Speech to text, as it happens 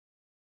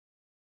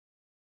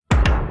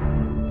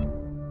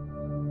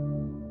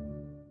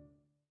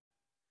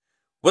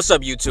What's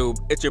up, YouTube?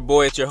 It's your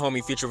boy, it's your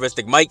homie,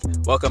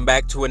 FuturisticMike. Welcome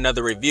back to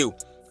another review.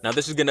 Now,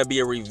 this is going to be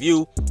a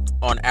review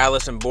on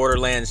Alice in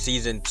Borderland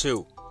Season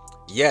 2.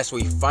 Yes,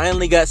 we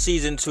finally got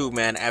Season 2,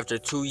 man. After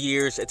 2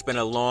 years, it's been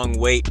a long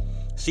wait.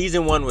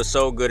 Season 1 was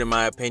so good, in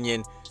my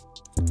opinion.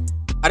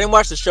 I didn't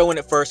watch the show when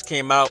it first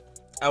came out.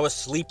 I was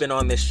sleeping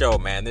on this show,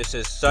 man. This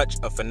is such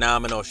a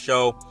phenomenal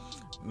show.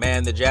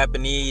 Man, the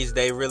Japanese,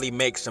 they really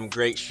make some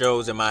great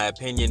shows, in my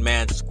opinion,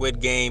 man. Squid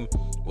Game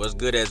was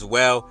good as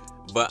well.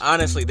 But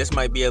honestly, this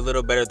might be a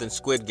little better than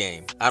Squid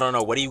Game. I don't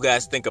know. What do you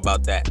guys think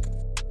about that?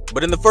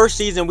 But in the first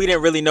season, we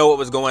didn't really know what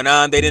was going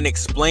on. They didn't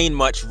explain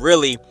much,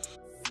 really.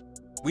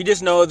 We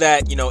just know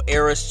that,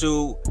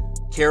 Arisu,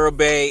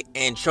 Karabe,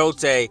 and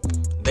Chote,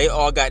 they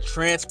all got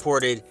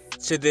transported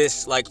to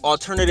this,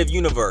 alternative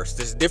universe.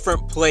 This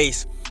different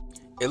place.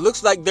 It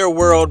looks like their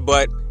world,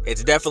 but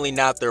it's definitely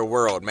not their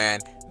world, man.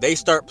 They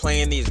start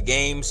playing these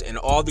games, and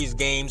all these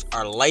games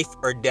are life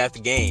or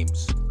death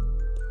games.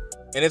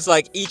 And it's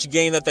like each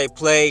game that they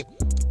play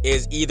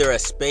is either a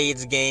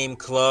spades game,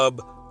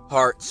 club,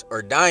 hearts,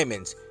 or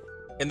diamonds.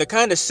 And the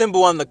kind of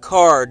symbol on the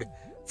card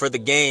for the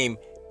game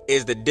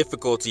is the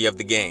difficulty of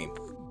the game.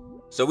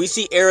 So we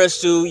see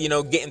Arisu,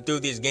 getting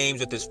through these games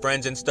with his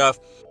friends and stuff.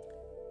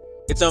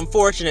 It's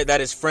unfortunate that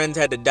his friends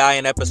had to die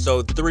in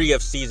episode 3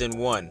 of season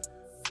 1.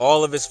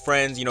 All of his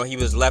friends, he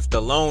was left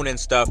alone and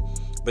stuff.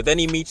 But then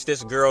he meets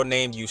this girl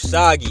named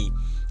Usagi,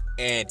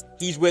 and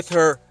he's with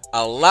her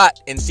a lot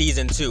in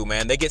season 2,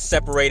 man. They get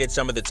separated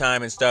some of the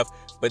time and stuff,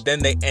 but then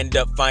they end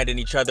up finding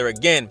each other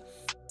again.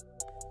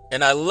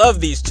 And I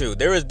love these two.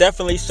 There was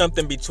definitely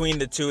something between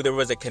the two. There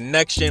was a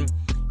connection.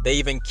 They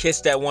even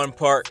kissed at one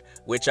part,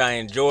 which I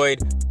enjoyed.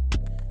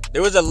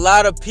 There was a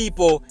lot of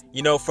people,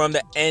 from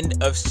the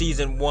end of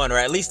season 1, or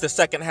at least the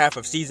second half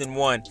of season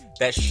 1,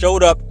 that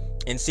showed up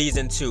in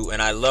season 2, and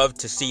I love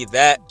to see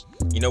that.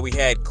 We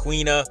had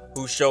Queena,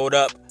 who showed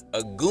up.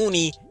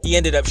 Aguni, he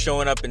ended up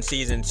showing up in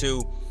season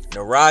 2.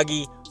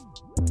 Naragi,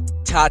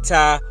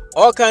 Tata,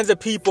 all kinds of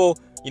people,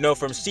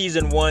 from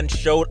season 1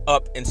 showed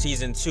up in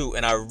season 2,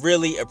 and I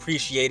really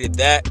appreciated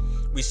that.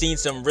 We've seen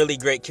some really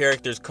great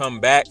characters come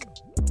back.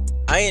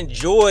 I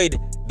enjoyed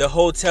the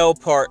hotel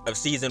part of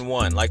season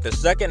 1. Like, the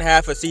second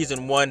half of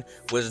season 1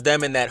 was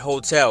them in that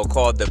hotel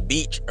called the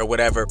Beach or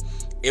whatever.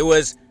 It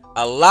was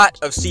a lot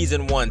of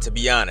season 1, to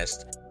be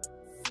honest.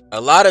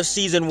 A lot of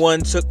season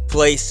 1 took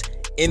place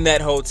in that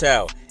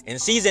hotel. In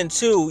season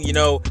 2,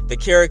 the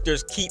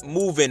characters keep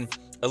moving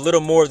a little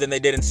more than they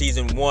did in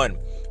season 1.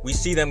 We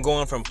see them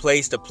going from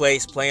place to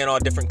place, playing all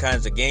different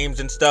kinds of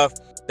games and stuff.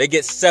 They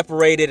get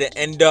separated and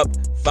end up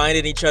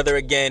finding each other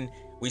again.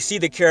 We see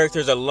the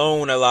characters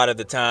alone a lot of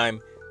the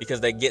time because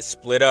they get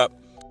split up.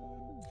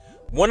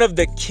 One of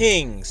the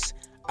kings,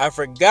 I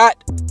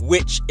forgot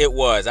which it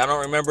was. I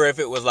don't remember if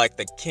it was like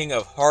the King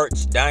of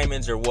Hearts,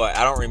 Diamonds, or what.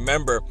 I don't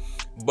remember.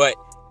 But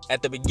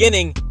at the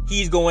beginning,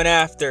 he's going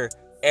after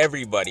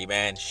everybody,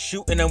 man,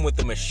 shooting them with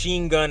the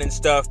machine gun and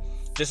stuff,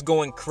 just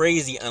going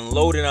crazy,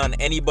 unloading on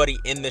anybody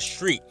in the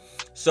street.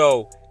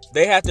 So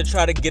they have to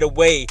try to get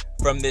away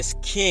from this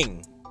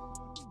king,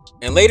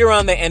 and later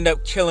on they end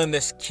up killing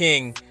this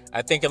king.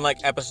 I think in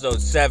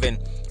episode 7,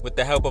 with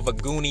the help of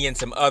Aguni and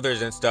some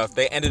others and stuff,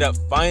 they ended up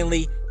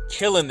finally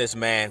killing this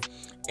man,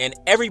 and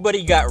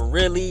everybody got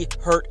really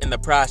hurt in the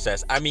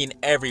process. I mean,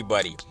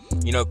 everybody.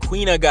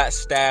 Queena got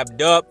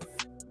stabbed up.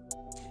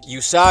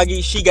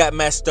 Usagi, she got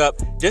messed up.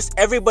 Just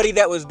everybody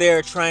that was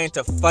there trying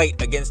to fight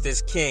against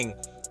this king,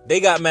 they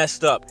got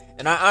messed up.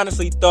 And I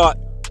honestly thought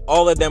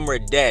all of them were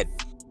dead.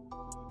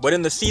 But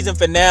in the season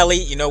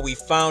finale, we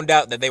found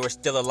out that they were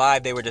still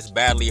alive. They were just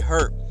badly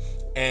hurt.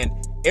 And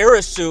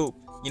Arisu,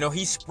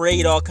 he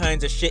sprayed all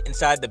kinds of shit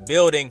inside the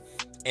building,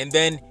 and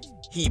then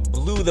he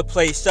blew the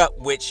place up,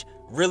 which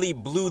really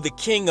blew the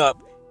king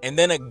up. And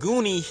then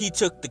Aguni, he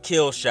took the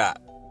kill shot.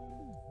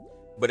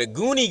 But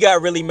Aguni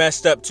got really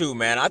messed up too,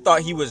 man. I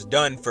thought he was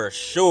done for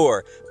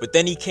sure. But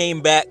then he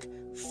came back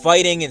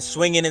fighting and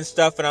swinging and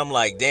stuff. And I'm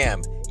like,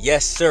 damn,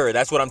 yes, sir.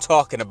 That's what I'm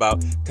talking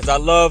about. Because I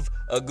love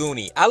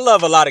Aguni. I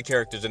love a lot of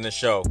characters in the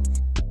show.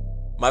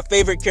 My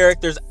favorite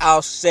characters,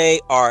 I'll say,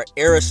 are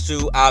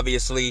Arisu,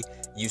 obviously,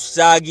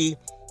 Usagi,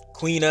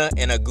 Queena,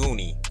 and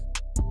Aguni.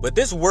 But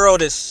this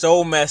world is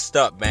so messed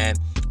up, man.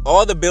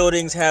 All the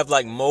buildings have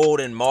mold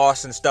and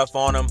moss and stuff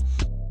on them.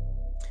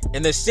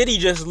 And the city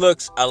just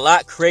looks a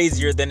lot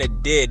crazier than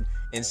it did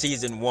in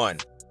season 1.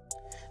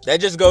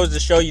 That just goes to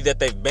show you that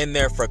they've been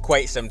there for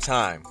quite some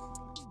time.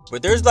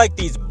 But there's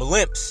these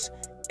blimps,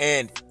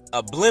 and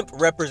a blimp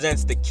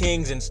represents the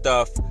kings and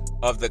stuff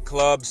of the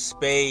clubs,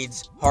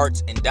 spades,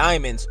 hearts, and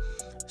diamonds.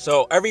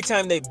 So every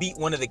time they beat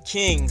one of the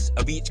kings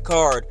of each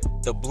card,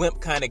 the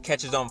blimp kind of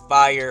catches on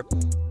fire,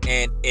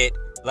 and it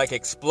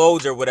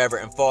explodes or whatever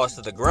and falls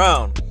to the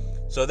ground.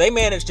 So they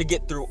managed to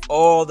get through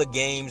all the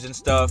games and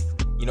stuff,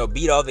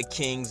 beat all the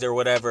kings or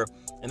whatever.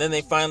 And then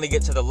they finally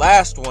get to the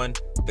last one,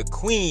 the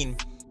queen.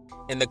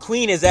 And the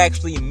queen is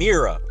actually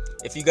Mira.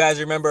 If you guys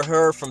remember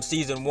her from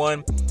season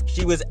 1,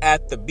 she was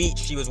at the beach.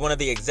 She was one of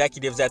the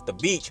executives at the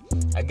beach.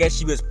 I guess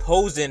she was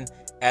posing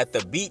at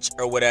the beach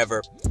or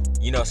whatever.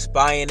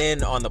 spying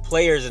in on the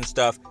players and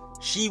stuff,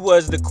 she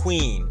was the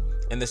queen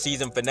in the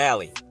season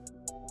finale.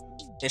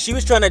 And she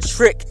was trying to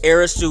trick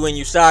Arisu and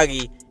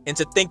Usagi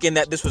into thinking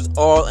that this was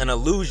all an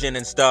illusion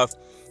and stuff.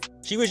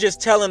 She was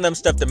just telling them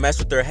stuff to mess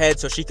with their head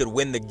so she could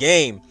win the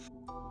game.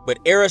 But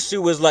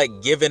Arisu was like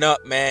giving up,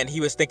 man.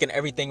 He was thinking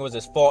everything was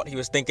his fault. He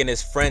was thinking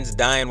his friends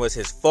dying was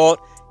his fault.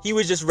 He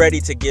was just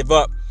ready to give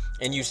up.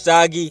 And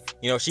Usagi,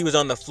 she was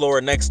on the floor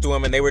next to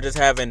him and they were just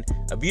having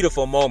a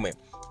beautiful moment.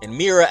 And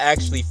Mira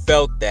actually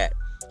felt that.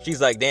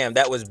 She's like, damn,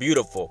 that was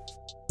beautiful.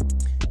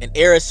 And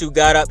Arisu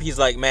got up. He's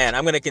like, man,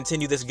 I'm going to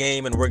continue this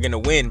game and we're going to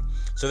win.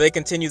 So they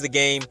continue the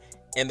game.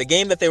 And the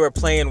game that they were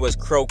playing was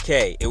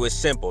croquet. It was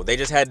simple. They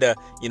just had to,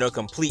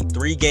 complete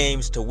 3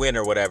 games to win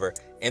or whatever.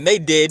 And they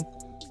did.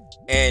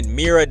 And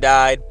Mira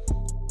died.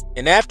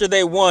 And after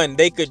they won,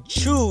 they could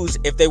choose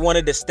if they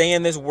wanted to stay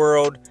in this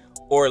world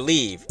or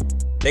leave.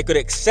 They could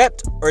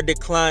accept or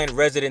decline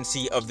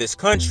residency of this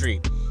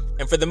country.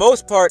 And for the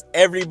most part,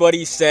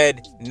 everybody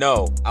said,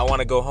 no, I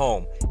want to go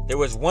home. There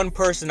was one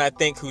person, I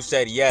think, who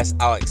said, yes,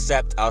 I'll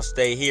accept, I'll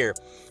stay here.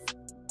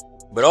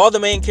 But all the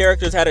main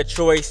characters had a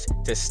choice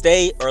to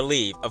stay or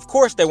leave. Of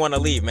course they want to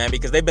leave, man,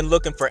 because they've been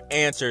looking for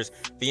answers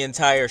the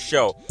entire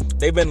show.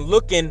 They've been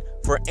looking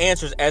for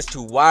answers as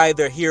to why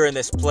they're here in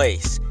this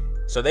place.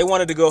 So they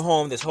wanted to go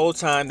home this whole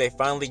time. They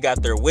finally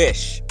got their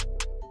wish.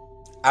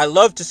 I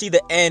love to see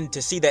the end,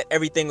 to see that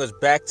everything was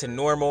back to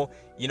normal.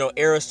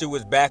 Arisu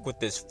was back with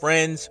his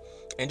friends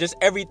and just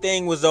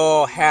everything was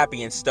all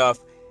happy and stuff.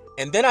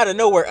 And then out of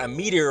nowhere, a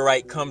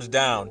meteorite comes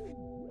down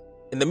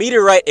and the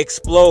meteorite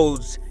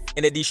explodes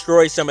and it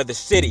destroys some of the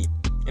city.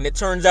 And it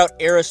turns out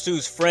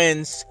Arisu's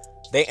friends,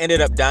 they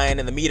ended up dying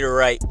in the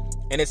meteorite.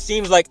 And it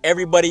seems like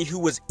everybody who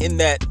was in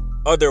that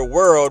other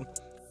world,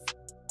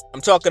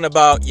 I'm talking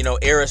about,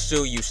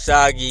 Arisu,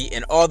 Usagi,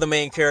 and all the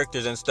main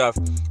characters and stuff.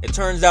 It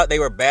turns out they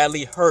were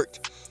badly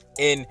hurt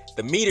in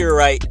the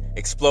meteorite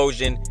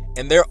explosion,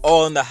 and they're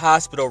all in the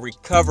hospital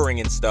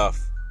recovering and stuff.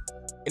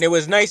 And it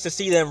was nice to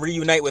see them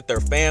reunite with their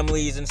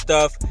families and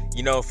stuff,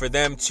 for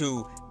them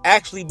to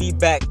actually be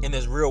back in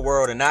this real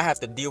world and not have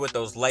to deal with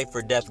those life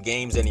or death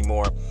games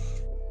anymore.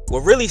 What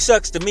really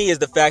sucks to me is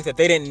the fact that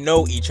they didn't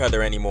know each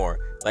other anymore.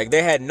 Like,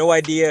 they had no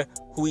idea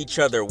who each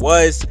other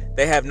was.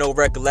 They have no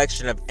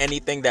recollection of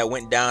anything that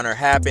went down or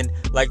happened.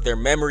 Like, their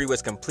memory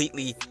was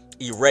completely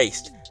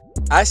erased.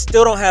 I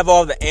still don't have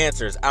all the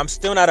answers. I'm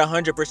still not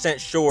 100%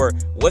 sure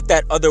what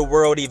that other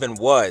world even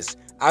was.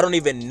 I don't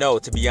even know,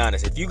 to be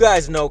honest. If you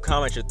guys know,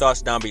 comment your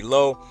thoughts down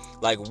below.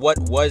 Like, what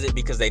was it?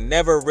 Because they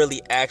never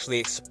really actually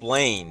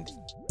explained.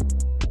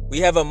 We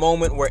have a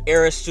moment where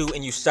Arisu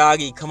and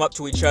Usagi come up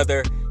to each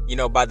other,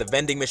 by the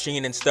vending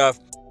machine and stuff.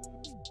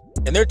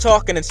 And they're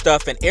talking and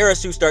stuff, and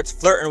Arisu starts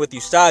flirting with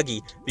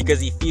Usagi because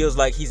he feels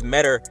like he's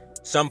met her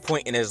some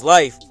point in his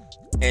life.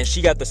 And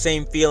she got the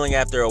same feeling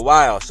after a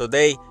while. So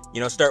they,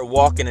 start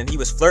walking, and he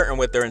was flirting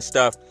with her and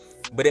stuff.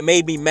 But it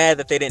made me mad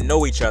that they didn't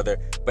know each other.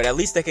 But at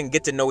least they can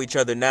get to know each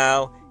other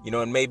now,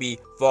 and maybe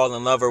fall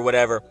in love or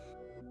whatever.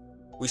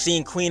 We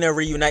seen Quina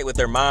reunite with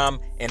her mom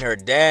and her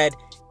dad.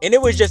 And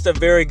it was just a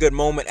very good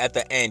moment at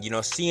the end,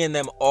 seeing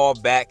them all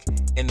back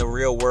in the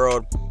real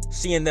world.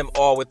 Seeing them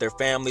all with their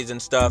families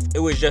and stuff. It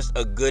was just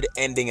a good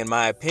ending in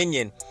my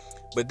opinion.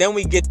 But then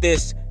we get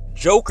this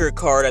Joker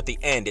card at the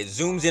end. It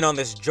zooms in on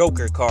this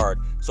Joker card.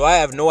 So I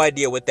have no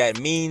idea what that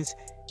means.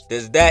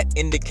 Does that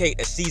indicate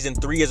a season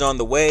 3 is on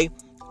the way?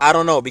 I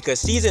don't know,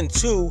 because season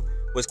 2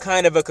 was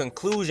kind of a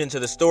conclusion to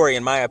the story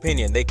in my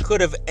opinion. They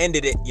could have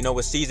ended it,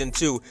 with season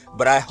 2,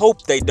 but I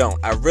hope they don't.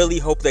 I really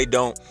hope they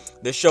don't.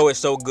 This show is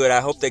so good.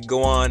 I hope they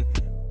go on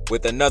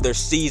with another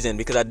season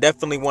because I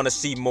definitely want to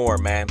see more,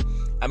 man.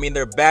 I mean,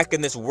 they're back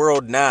in this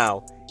world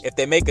now. If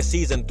they make a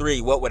season 3,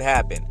 what would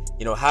happen?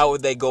 How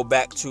would they go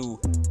back to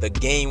the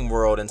game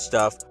world and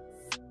stuff?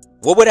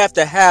 What would have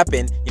to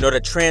happen, to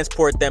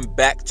transport them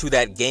back to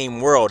that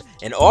game world?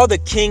 And all the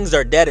kings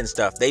are dead and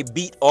stuff. They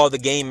beat all the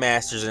game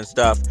masters and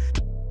stuff.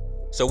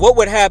 So what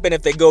would happen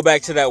if they go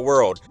back to that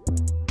world?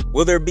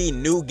 Will there be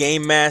new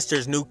game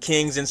masters, new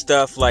kings and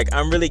stuff? Like,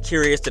 I'm really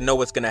curious to know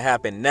what's going to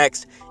happen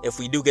next if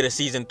we do get a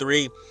season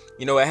 3.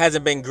 It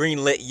hasn't been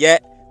greenlit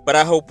yet, but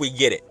I hope we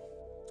get it.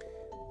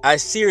 I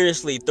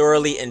seriously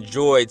thoroughly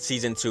enjoyed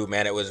season 2,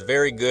 man. It was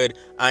very good.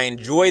 I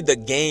enjoyed the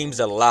games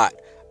a lot.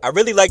 I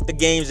really liked the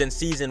games in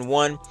season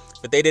 1,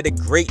 but they did a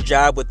great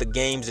job with the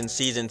games in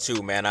season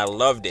 2, man. I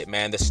loved it,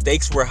 man. The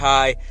stakes were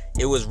high.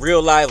 It was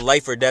real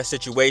life or death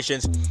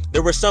situations.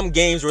 There were some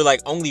games where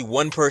like only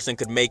one person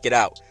could make it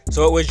out.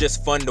 So it was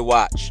just fun to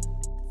watch.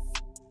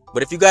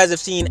 But if you guys have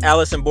seen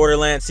Alice in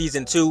Borderland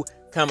season 2,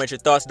 comment your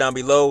thoughts down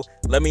below.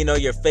 Let me know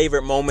your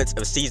favorite moments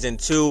of season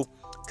 2.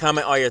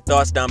 Comment all your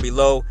thoughts down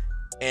below.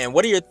 And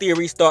what are your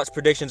theories, thoughts,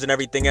 predictions, and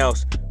everything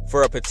else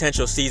for a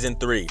potential season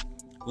 3?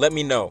 Let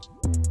me know.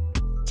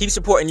 Keep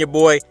supporting your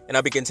boy, and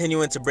I'll be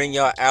continuing to bring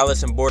y'all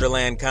Alice in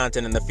Borderland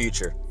content in the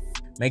future.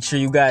 Make sure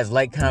you guys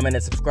like, comment,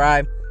 and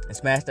subscribe, and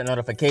smash that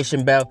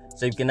notification bell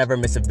so you can never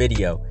miss a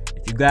video.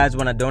 If you guys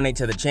want to donate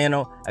to the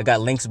channel, I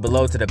got links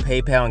below to the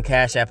PayPal and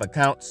Cash App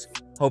accounts.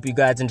 Hope you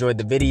guys enjoyed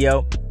the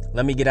video.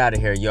 let me get out of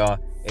here, y'all.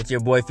 It's your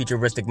boy,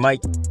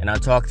 FuturisticMike, and I'll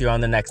talk to you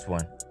on the next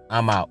one.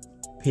 I'm out.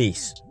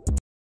 Peace.